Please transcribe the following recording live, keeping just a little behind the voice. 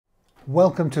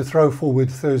Welcome to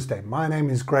Throwforward Thursday. My name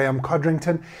is Graeme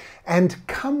and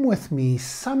come with me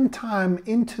sometime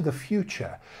into the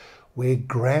future where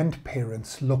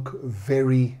grandparents look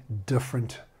very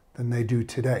different than they do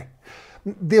today.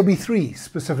 There'll be three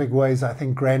specific ways I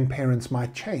think grandparents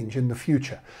might change in the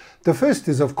future. The first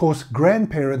is, of course,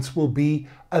 grandparents will be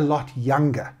a lot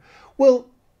younger. Well,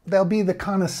 they'll be the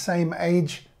kind of same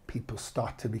age. People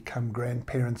start to become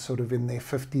grandparents sort of in their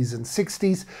 50s and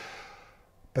 60s.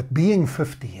 But being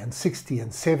 50 and 60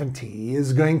 and 70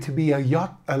 is going to be a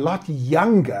lot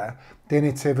younger than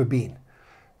it's ever been.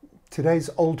 Today's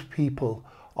old people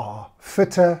are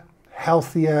fitter,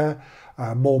 healthier,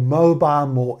 more mobile,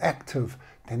 more active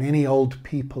than any old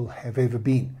people have ever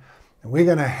been. And we're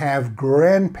going to have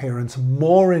grandparents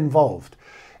more involved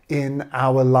in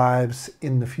our lives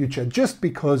in the future just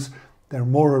because they're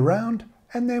more around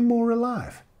and they're more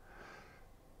alive.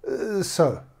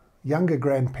 So, younger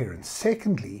grandparents.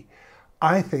 Secondly,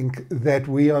 I think that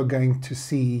we are going to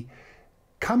see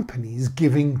companies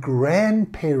giving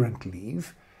grandparent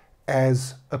leave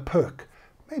as a perk.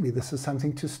 Maybe this is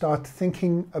something to start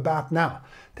thinking about now.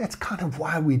 That's kind of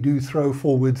why we do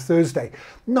Throwforward Thursday.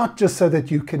 Not just so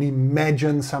that you can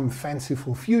imagine some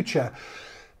fanciful future,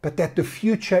 but that the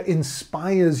future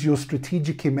inspires your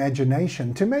strategic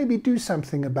imagination to maybe do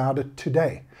something about it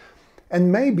today. And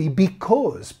maybe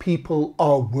because people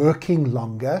are working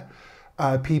longer,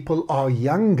 people are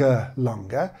younger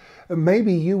longer,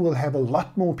 maybe you will have a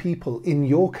lot more people in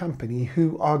your company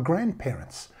who are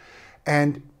grandparents.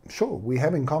 And sure, we're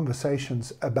having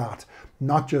conversations about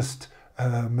not just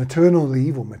maternal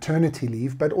leave or maternity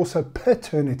leave, but also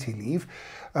paternity leave,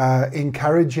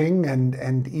 encouraging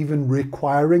and even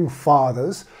requiring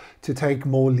fathers to take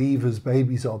more leave as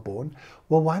babies are born.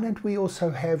 Well, why don't we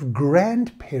also have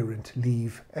grandparent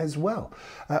leave as well?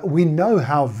 We know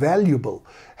how valuable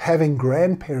having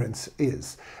grandparents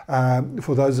is.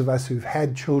 For those of us who've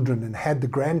had children and had the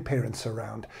grandparents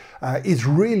around, is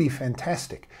really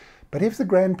fantastic. But if the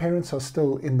grandparents are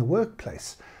still in the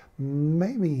workplace,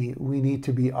 maybe we need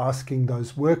to be asking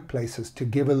those workplaces to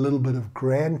give a little bit of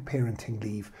grandparenting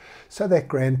leave so that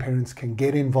grandparents can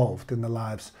get involved in the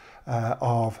lives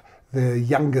of the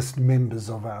youngest members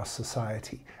of our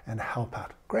society and help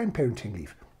out. Grandparenting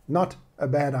leave, not a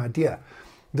bad idea.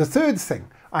 The third thing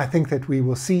I think that we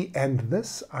will see, and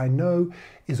this I know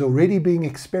is already being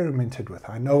experimented with.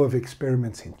 I know of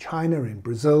experiments in China, in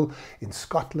Brazil, in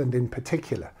Scotland in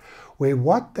particular, where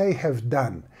what they have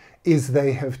done is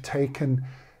they have taken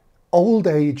old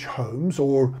age homes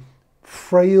or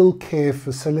frail care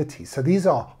facilities. So these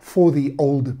are for the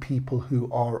older people who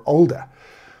are older.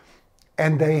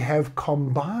 And they have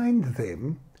combined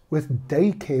them with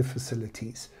daycare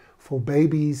facilities for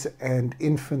babies and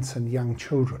infants and young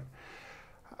children.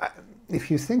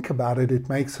 If you think about it, it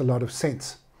makes a lot of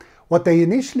sense. What they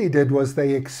initially did was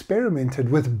they experimented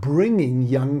with bringing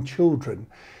young children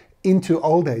into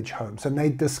old age homes, and they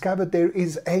discovered there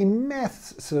is a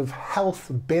massive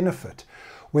health benefit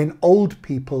when old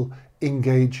people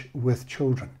engage with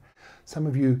children. Some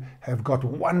of you have got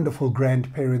wonderful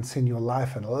grandparents in your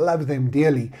life and love them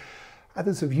dearly.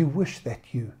 Others of you wish that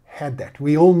you had that.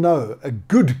 We all know a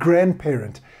good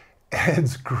grandparent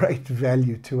adds great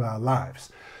value to our lives.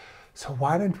 So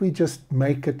why don't we just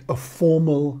make it a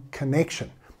formal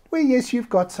connection? Where yes, you've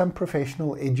got some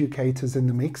professional educators in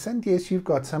the mix, and yes, you've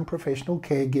got some professional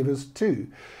caregivers too.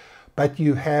 But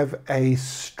you have a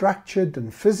structured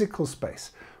and physical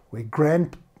space where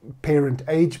grandparent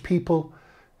age people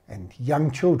and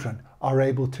young children are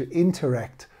able to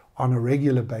interact on a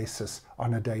regular basis,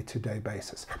 on a day-to-day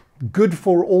basis. Good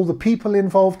for all the people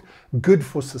involved, good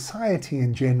for society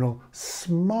in general,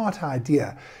 smart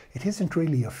idea. It isn't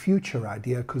really a future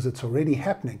idea because it's already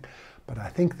happening, but I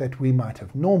think that we might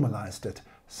have normalized it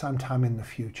sometime in the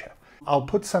future. I'll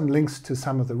put some links to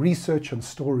some of the research and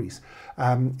stories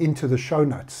into the show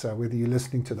notes. So whether you're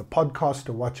listening to the podcast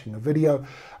or watching a video,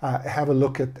 have a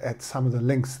look at some of the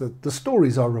links. The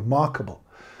stories are remarkable.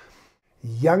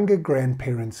 Younger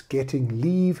grandparents getting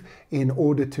leave in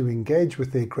order to engage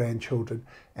with their grandchildren,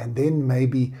 and then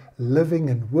maybe living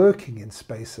and working in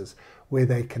spaces where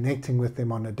they're connecting with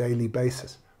them on a daily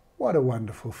basis. What a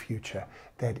wonderful future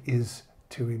that is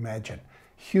to imagine.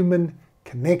 Human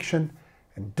connection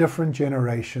and different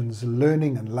generations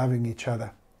learning and loving each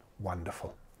other.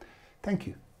 Wonderful. Thank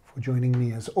you for joining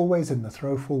me as always in the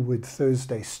Throwforward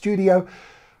Thursday studio.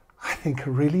 I think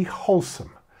a really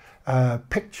wholesome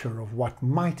picture of what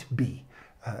might be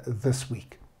this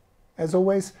week. As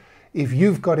always, If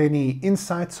you've got any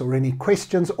insights or any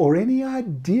questions or any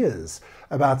ideas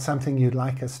about something you'd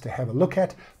like us to have a look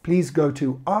at, please go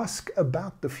to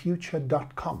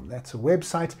askaboutthefuture.com. That's a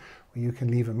website where you can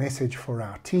leave a message for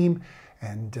our team,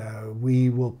 and we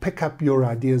will pick up your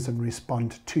ideas and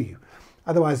respond to you.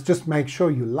 Otherwise, just make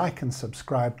sure you like and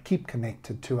subscribe, keep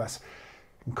connected to us,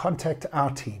 and contact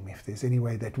our team if there's any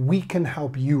way that we can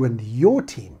help you and your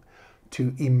team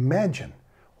to imagine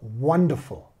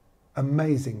wonderful,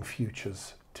 amazing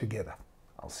futures together.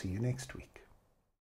 I'll see you next week.